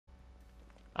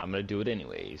I'm gonna do it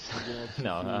anyways.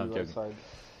 No, I'm joking.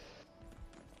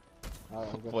 Right.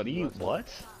 What do you, what?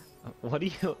 What do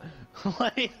you,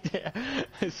 what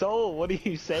is, Soul, what do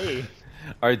you say?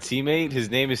 Our teammate, his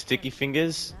name is Sticky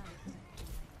Fingers.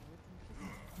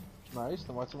 Nice,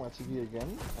 I'm watching my TV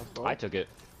again. I took it.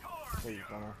 There you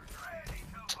go.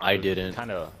 I didn't.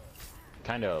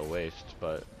 Kinda a waste,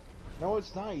 but... No,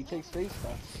 it's not. He takes face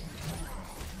shots.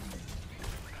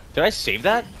 Did I save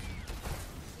that?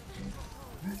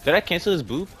 Did I cancel his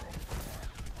boop?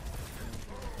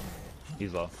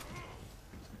 He's low.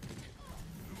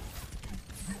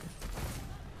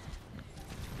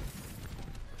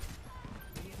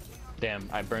 Damn,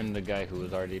 I burned the guy who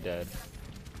was already dead.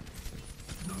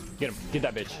 Get him. Get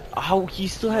that bitch. Oh, he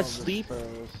still has sleep? This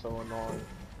is so annoying.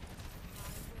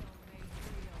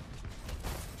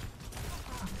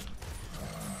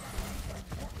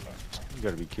 You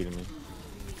gotta be kidding me.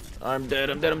 I'm dead,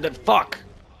 I'm dead, I'm dead. Fuck!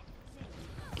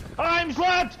 I'm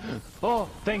slapped! Oh,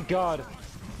 thank God.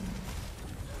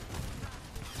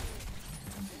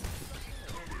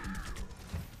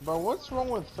 But what's wrong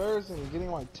with Ferris and getting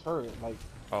my turret? Like,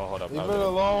 Oh, hold up. leave it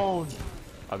alone.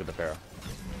 I'll get the Pharaoh.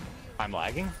 I'm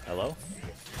lagging? Hello?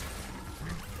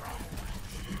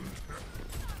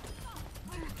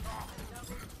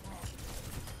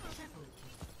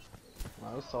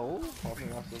 My soul,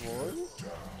 walking off the board.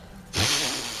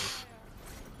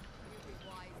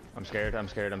 I'm scared, I'm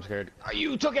scared, I'm scared. Oh,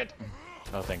 you took it!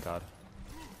 Oh, thank God.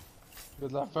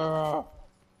 Good luck, Farah.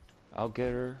 I'll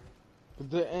get her.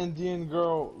 The Indian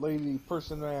girl, lady,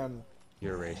 person, man.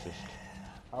 You're racist.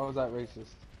 How was that racist?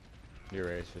 You're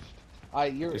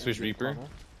racist. You're This was Indian, Reaper? Connor.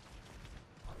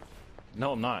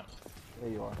 No, I'm not. There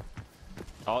you are.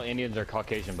 All Indians are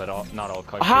Caucasian, but not all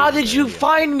Caucasians. How did are you Indian.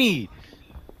 find me?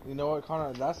 You know what,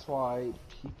 Connor? That's why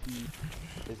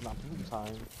PP is not PP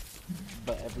time,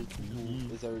 but every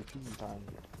PP is every PP time.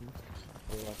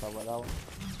 What do you talk about that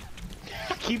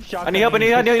one? Keep shotgunning. I need help, I need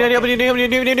help, I need help, I need help, I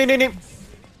need help, I need help.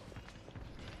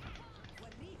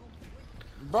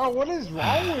 Bro, what is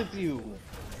wrong with you?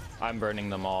 I'm burning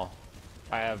them all.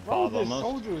 I have Bro, Bob this almost.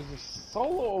 soldier is just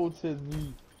solo ulted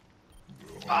me.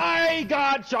 I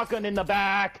got shotgun in the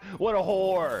back. What a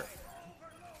whore.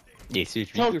 Yes,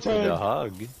 it's Reaper for the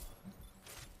hug.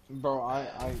 Bro,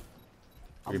 I'm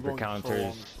Reaper going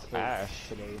counters full on Ash.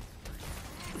 today.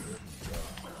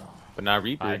 But not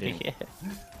Reaper. I didn't.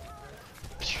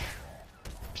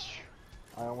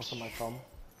 I almost hit my thumb.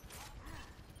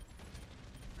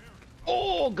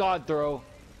 Oh, God, throw.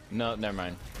 No, never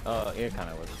mind. It kind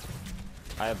of was.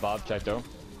 I have Bob. Should I throw?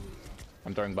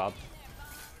 I'm throwing Bob.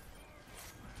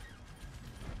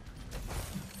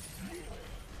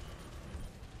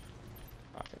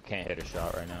 I can't hit a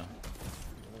shot right now.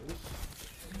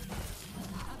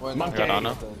 Well, Monkey. Got Ana.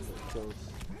 I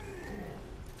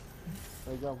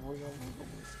got one.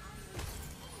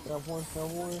 Got one.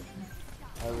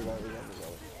 Alright, we got it.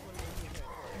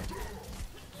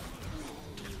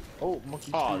 Oh,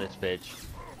 monkey. Oh, shoot. this bitch.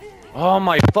 Oh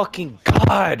my fucking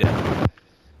god!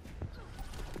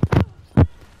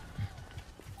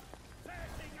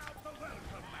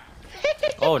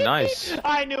 Oh, nice.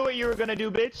 I knew what you were gonna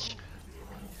do, bitch.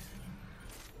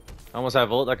 I almost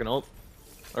have ult, I can ult.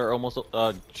 Or almost,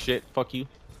 shit, fuck you.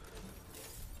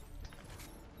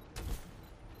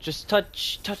 Just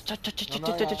touch.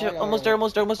 Almost there.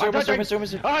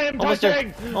 I am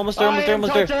touching! Almost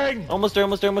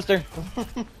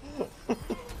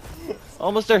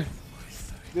there.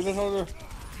 Get it, Holder.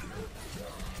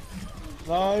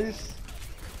 Nice.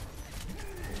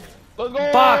 Let's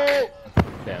go! Fuck!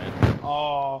 Damn it.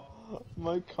 Oh,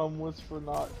 my cum was for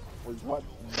not. Wait, what?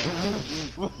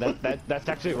 That's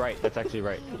actually right. That's actually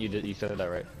right. You said that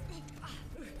right.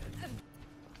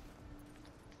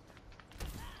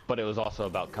 But it was also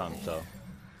about cum, so.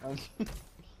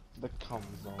 The cum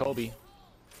zone. Kobe.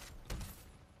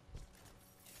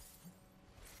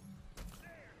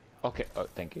 Okay. Oh,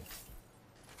 thank you.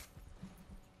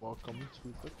 Welcome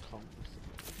to the cum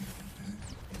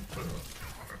zone.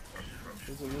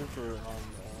 There's a Reaper on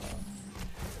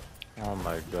Oh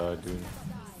my god, dude.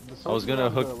 the I was gonna soldier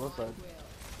on hook- the left side.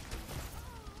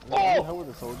 Oh! Hell with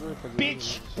the soldier, 'cause he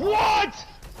Bitch! doesn't- What?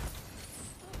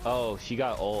 Oh, she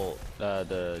got ult.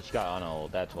 She got Ana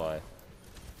ult. That's why.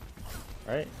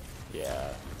 Right?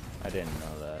 Yeah. I didn't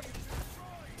know that.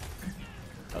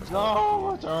 That was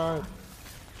No, my turn.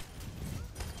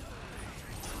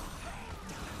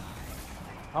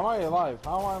 How am I alive?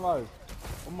 How am I alive?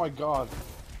 Oh my god.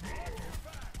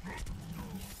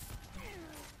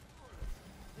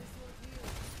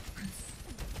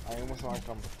 I almost want to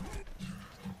come.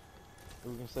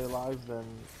 If we can stay alive, then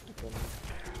we can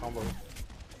combo.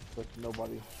 But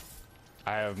nobody.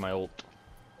 I have my ult.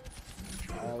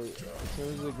 As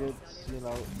soon as it gets, you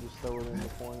know, just throw it in the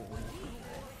point and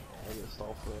I get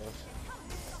stall for us.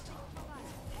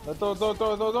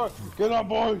 Throw. Get on,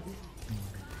 boy!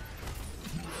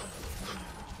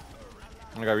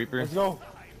 I got Reaper. Let's go.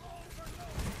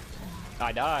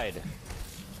 I died.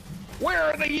 Where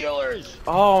are the healers?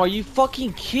 Oh, are you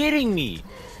fucking kidding me?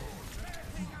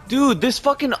 Dude, this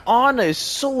fucking Ana is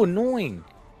so annoying.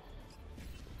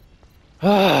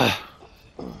 Ah.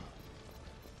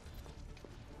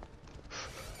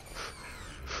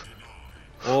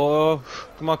 Oh,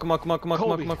 come on.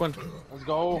 Let's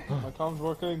go. My comms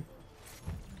working.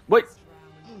 Wait.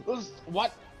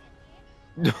 What?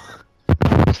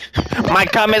 My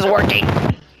comm is working.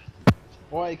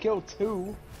 Boy, I killed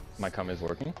 2. My cum is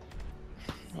working.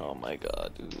 Oh my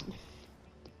god, dude.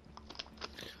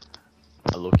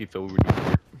 I low-key thought we were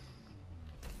doing it.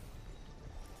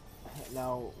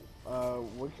 Now,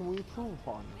 what can we improve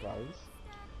upon, guys?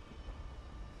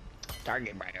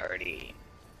 Target priority.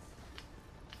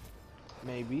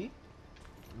 Maybe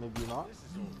not.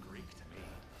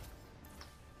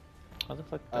 How the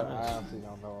fuck I that is? honestly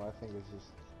don't know. I think it's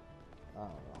just, I don't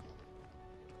know.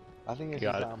 I think it's You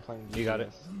just got how it. I'm playing. You got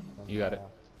it. DPS, and, You got it.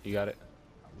 You got it.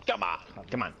 Come on.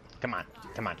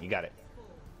 You got it.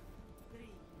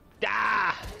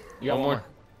 Ah! You got One one more.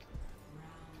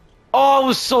 Oh, it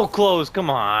was so close. Come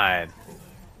on.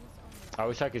 I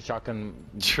wish I could shotgun.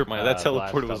 Sure, man. That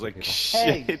blast teleporter was other like people.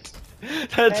 shit.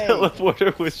 That Hey.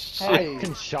 teleporter was shit. Hey. I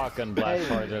can shotgun blast Hey.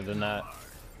 farther than that.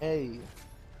 Hey.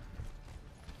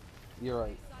 You're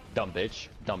right. Dumb bitch.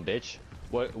 Dumb bitch.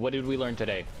 What did we learn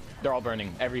today? They're all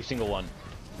burning. Every single one.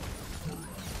 Oh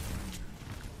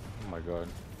my god.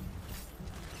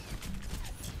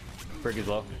 Brig is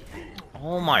low.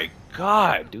 Oh my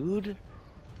god, dude.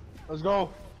 Let's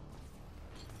go.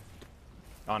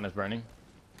 Ana's burning.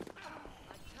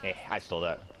 Hey, I stole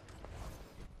that.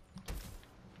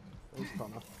 It was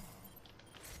Connor. It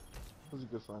was a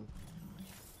good friend.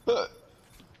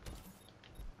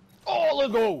 Oh,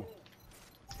 let's go!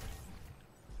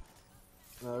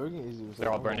 No, we can easily.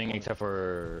 They're all burning except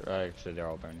for. Actually, they're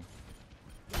all burning.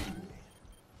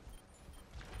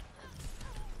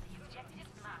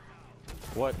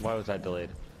 What? Why was that delayed?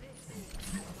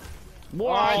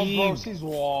 Oh, bro, she's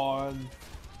won.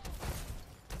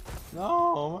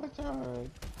 No, my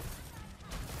turn.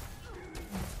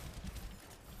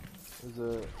 Is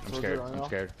it? I'm scared. I'm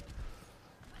scared.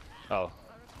 Oh.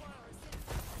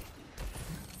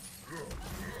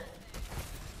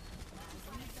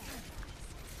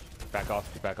 Back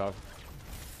off. Back off.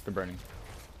 They're burning.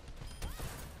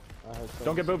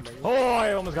 Don't get booped. Oh,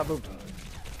 I almost got booped.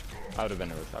 I would have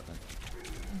been a shotgun.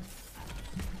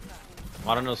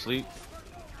 I don't know, sleep.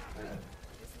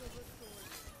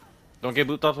 Don't get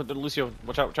booped off with the Lucio.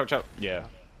 Watch out, watch out, watch out. Yeah.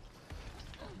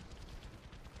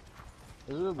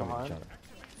 Is it behind?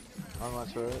 I'm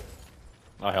not sure.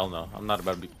 Oh, hell no. I'm not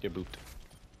about to get booped.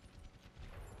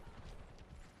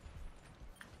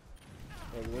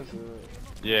 Yeah, this is it.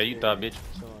 Yeah, you thought, bitch.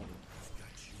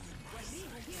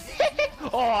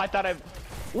 Oh, I thought I.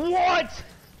 What?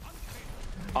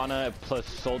 Ana plus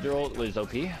soldier ult was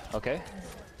OP. Okay.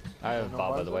 I have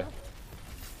Bob, by the way.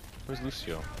 Where's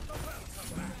Lucio?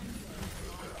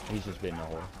 He's just being a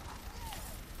whore.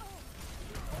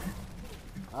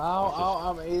 Ow,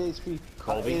 I'm 8 HP.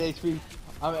 Colby? I'm 8 HP.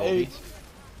 I'm Colby? 8.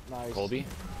 Nice. Colby?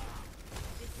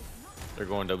 They're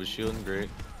going double shielding, great.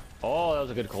 Oh, that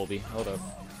was a good Colby. Hold up.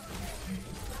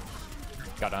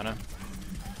 Got Ana.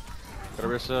 Got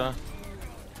Arissa.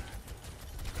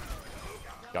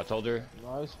 Got soldier.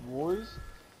 Nice, boys.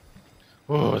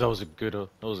 Oh, that was a good, that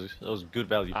was good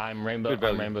value. I'm rainbow. Good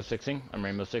value. I'm rainbow sixing. I'm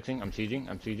rainbow sixing. I'm sieging.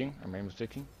 I'm sieging. I'm rainbow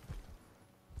sixing.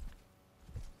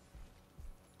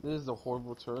 This is a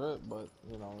horrible turret, but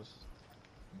you know it's.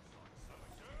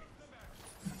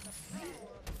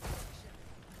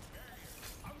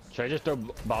 Should I just throw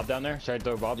Bob down there? Should I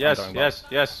throw Bob? I'm Yes, throwing yes,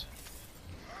 yes.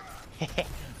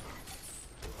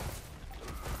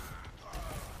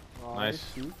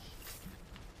 Nice. Shoot.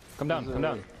 Come down. Come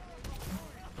down.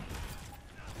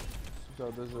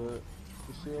 So there's a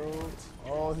Lucio.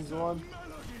 Oh, he's the one.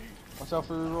 Watch out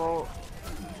for the roll.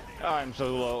 Oh, I'm so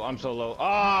low. I'm so low.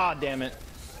 Ah, damn it.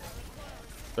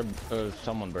 There's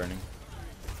someone burning.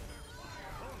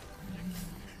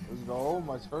 Let's go.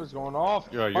 My spur's going off.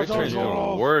 Yo, your My turn's going doing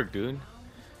off. work, dude.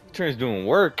 Your turn's doing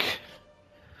work.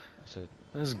 That's it.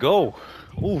 Let's go.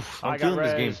 Oof, I'm I got feeling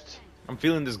this game. rezzed. I'm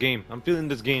feeling this game. I'm feeling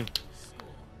this game.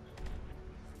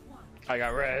 I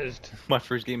got rezzed. My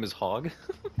first game is Hog.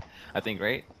 I think,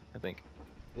 right? I think.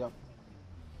 Yep.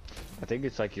 I think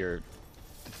it's like your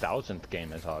 1000th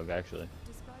game as Hog, actually.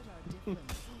 Despite our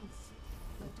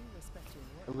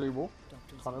Agreeable.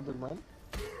 Connor, big man.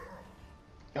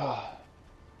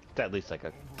 It's at least like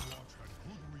a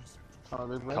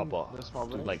Connor, big man. couple, They're small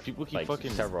brain. like People keep like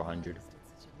fucking- several hundred.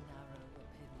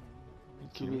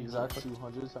 To be exact,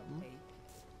 200 something.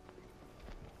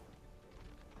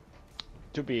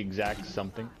 To be exact,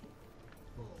 something.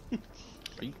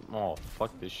 Are you- Oh,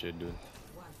 fuck this shit, dude.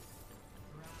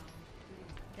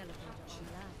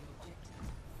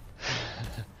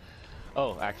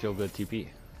 Oh, actual good TP.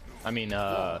 I mean,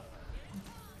 good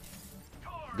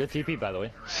TP, by the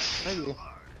way. Thank you.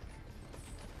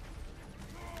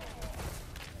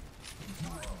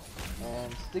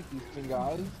 And sticky finger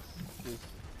eyes. Just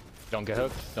Don't get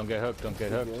hooked. Don't get hooked. Don't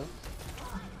get hooked. go.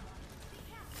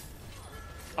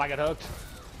 I got hooked.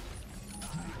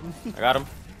 I got him.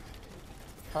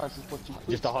 Connor, this is what you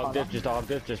Just a hog Connor. dip. Just a hog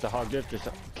dip. Just a hog dip. Just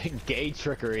a gay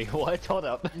trickery. What? Hold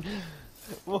up.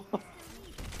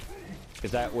 Is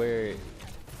that where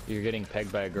you're getting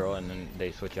pegged by a girl and then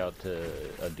they switch out to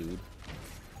a dude?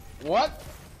 What?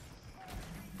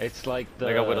 It's like the.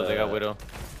 They got Widow, they got Widow.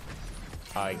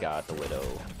 I got the Widow.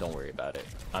 Don't worry about it.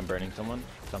 I'm burning someone.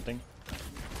 Something.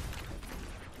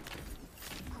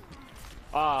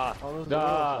 Ah, Oh, there's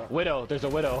a Widow. There's a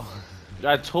Widow.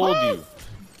 I told you.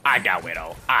 I got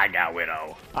Widow. I got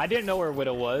Widow. I didn't know where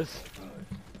Widow was.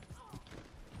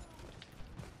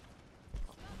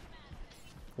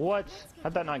 What?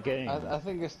 How'd that not get any? I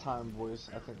think it's time, boys.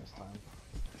 I think it's time.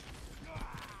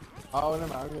 Oh, never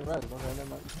mind. I'm getting red. Okay, never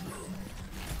mind.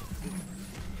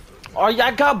 Oh, yeah,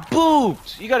 I got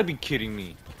booped. You gotta be kidding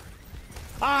me.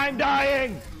 I'm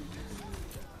dying.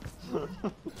 There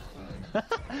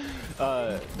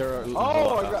are.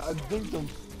 Oh, I dinked him.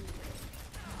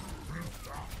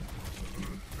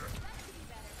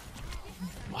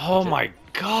 Oh my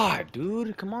god,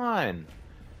 dude. Come on.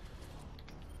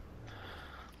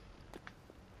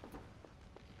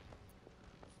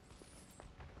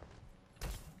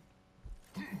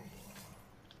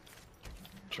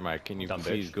 Jeremiah, can you Dumb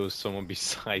please bitch. go someone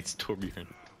besides Torbjorn?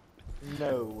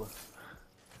 No.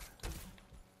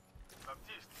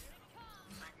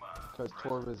 Because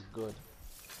Torv is good.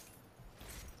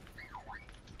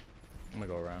 I'm gonna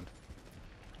go around.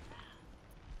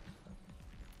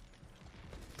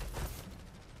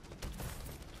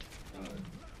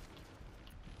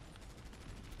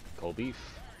 Cold beef.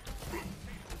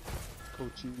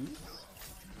 Coaches.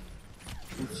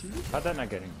 Coaches. How'd that not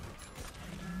getting?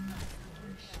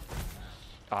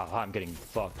 Ah, I'm getting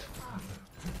fucked.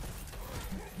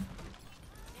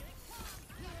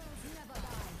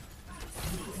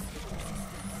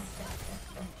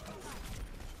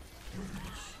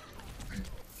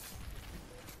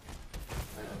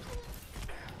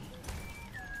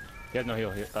 He has no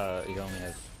heal. He only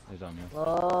has his own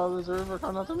heal. There's a river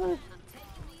coming after me.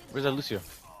 Where's that Lucio?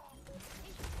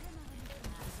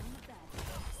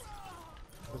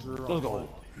 There's a river Let's on go.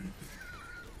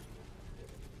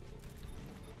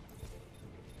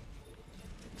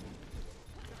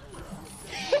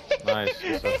 Nice.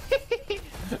 What's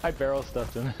up? I barrel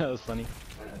stuffed him. That was funny.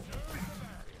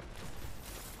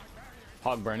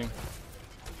 Hog burning.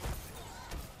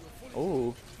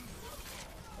 Ooh.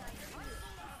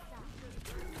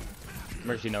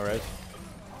 Mercy, no res.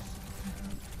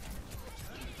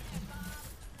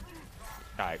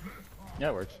 Alright. Yeah,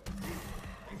 it works.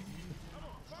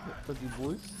 With you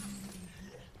boys.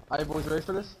 Are you boys ready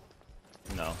for this?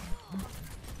 No.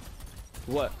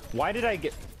 What? Why did I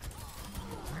get...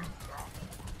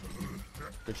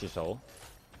 Get your soul.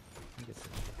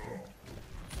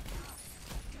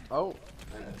 Oh.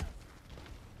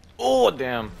 Oh,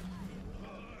 damn.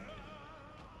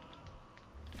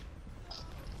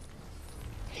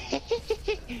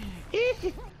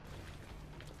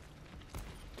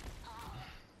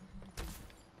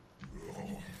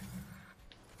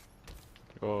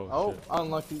 Oh, shit.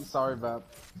 unlucky. Sorry, Bap.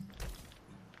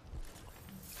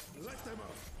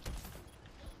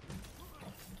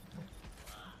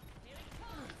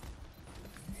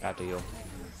 After you.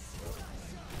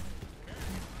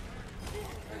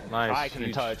 Nice. I couldn't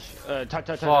huge. touch.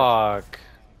 Touch. Fuck.